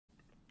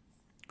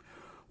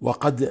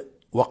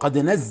وقد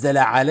نزل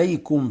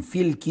عليكم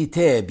في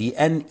الكتاب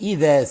أن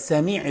إذا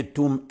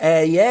سمعتم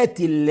آيات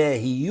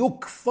الله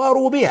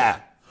يكفر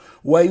بها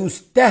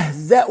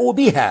ويستهزأ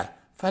بها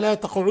فلا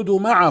تقعدوا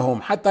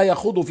معهم حتى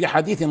يخوضوا في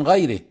حديث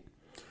غيره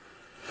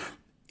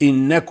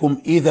إنكم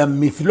إذا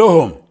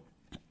مثلهم.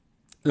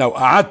 لو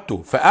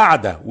قعدتوا في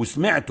قعدة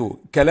وسمعتوا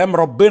كلام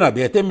ربنا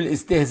بيتم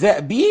الاستهزاء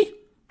بيه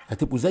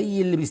هتبقوا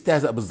زي اللي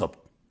بيستهزأ بالظبط،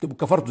 تبقوا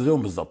كفرتوا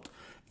زيهم بالظبط.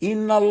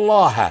 إن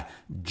الله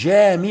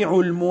جامع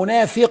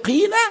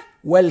المنافقين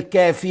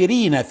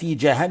والكافرين في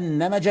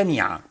جهنم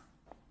جميعا.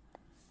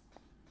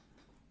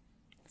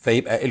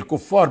 فيبقى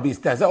الكفار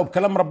بيستهزئوا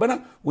بكلام ربنا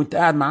وانت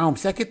قاعد معاهم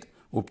ساكت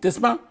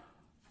وبتسمع،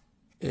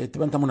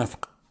 تبقى انت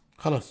منافق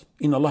خلاص.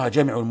 ان الله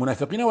جامع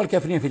المنافقين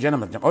والكافرين في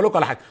جهنم جميعا. اقول لكم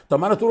على حاجه، طب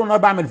ما انا طول النهار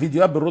بعمل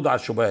فيديوهات بالرد على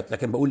الشبهات،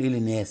 لكن بقول ايه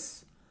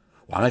للناس؟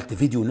 وعملت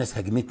فيديو والناس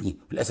هاجمتني،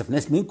 للاسف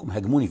ناس منكم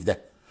هاجموني في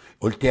ده.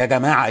 قلت يا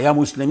جماعه يا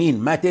مسلمين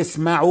ما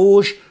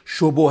تسمعوش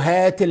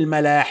شبهات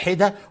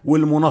الملاحده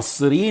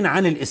والمنصرين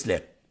عن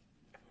الاسلام.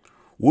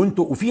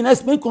 وفي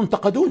ناس منكم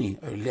انتقدوني،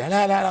 لا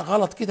لا لا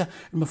غلط كده،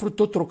 المفروض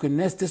تترك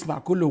الناس تسمع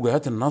كل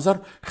وجهات النظر،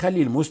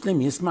 خلي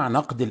المسلم يسمع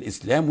نقد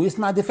الاسلام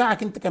ويسمع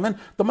دفاعك انت كمان.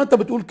 طب ما انت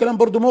بتقول كلام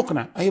برضو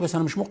مقنع. ايوه بس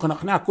انا مش ممكن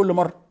اقنعك كل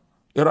مره.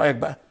 ايه رايك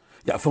بقى؟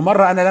 يعني في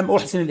مره انا لم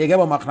احسن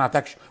الاجابه وما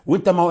اقنعتكش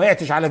وانت ما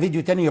وقعتش على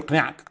فيديو تاني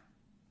يقنعك،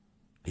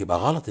 يبقى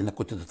غلط انك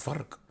كنت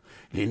تتفرج.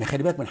 لان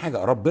خلي بالك من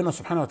حاجه، ربنا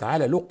سبحانه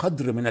وتعالى له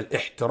قدر من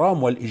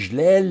الاحترام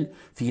والاجلال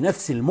في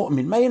نفس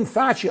المؤمن، ما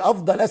ينفعش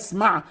افضل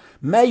اسمع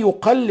ما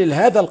يقلل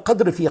هذا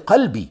القدر في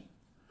قلبي.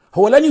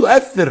 هو لن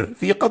يؤثر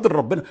في قدر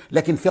ربنا،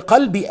 لكن في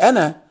قلبي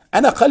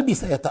انا قلبي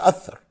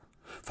سيتاثر.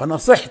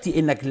 فنصيحتي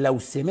انك لو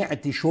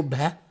سمعت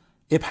شبهه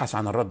ابحث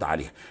عن الرد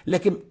عليها.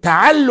 لكن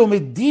تعلم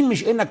الدين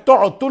مش انك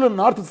تقعد طول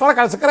النهار تتفرج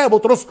على زكريا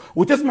بطرس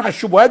وتسمع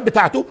الشبهات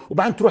بتاعته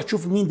وبعدين تروح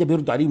تشوف مين ده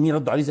بيرد عليه ومين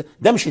رد عليه.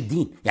 ده مش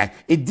الدين. يعني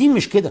الدين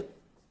مش كده.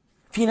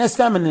 في ناس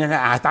فاهمه ان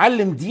انا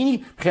هتعلم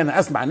ديني خلينا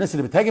اسمع الناس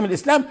اللي بتهاجم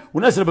الاسلام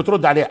والناس اللي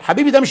بترد عليها.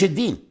 حبيبي ده مش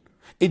الدين.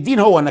 الدين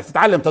هو انك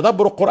تتعلم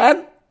تدبر القران،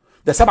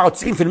 ده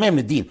 97% من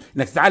الدين،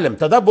 انك تتعلم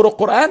تدبر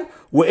القران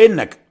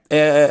وانك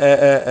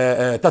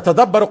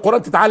تتدبر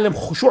القران، تتعلم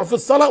خشوع في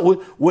الصلاه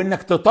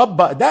وانك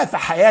تطبق ده في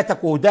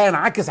حياتك وده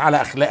ينعكس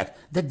على اخلاقك.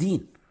 ده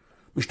الدين،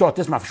 مش تقعد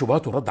تسمع في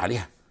شبهات ورد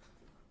عليها.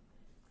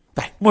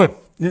 طيب المهم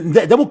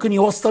ده ممكن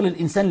يوصل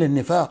الانسان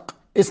للنفاق.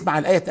 اسمع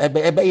الايه،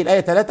 باقي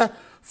الايه 3: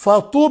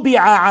 فطبع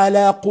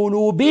على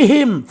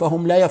قلوبهم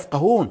فهم لا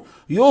يفقهون.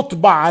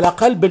 يطبع على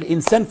قلب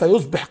الانسان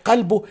فيصبح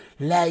قلبه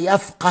لا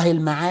يفقه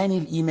المعاني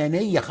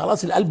الايمانيه.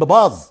 خلاص القلب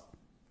باظ.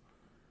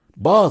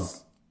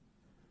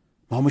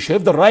 ما هو مش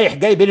هيفضل رايح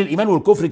جاي بين الايمان والكفر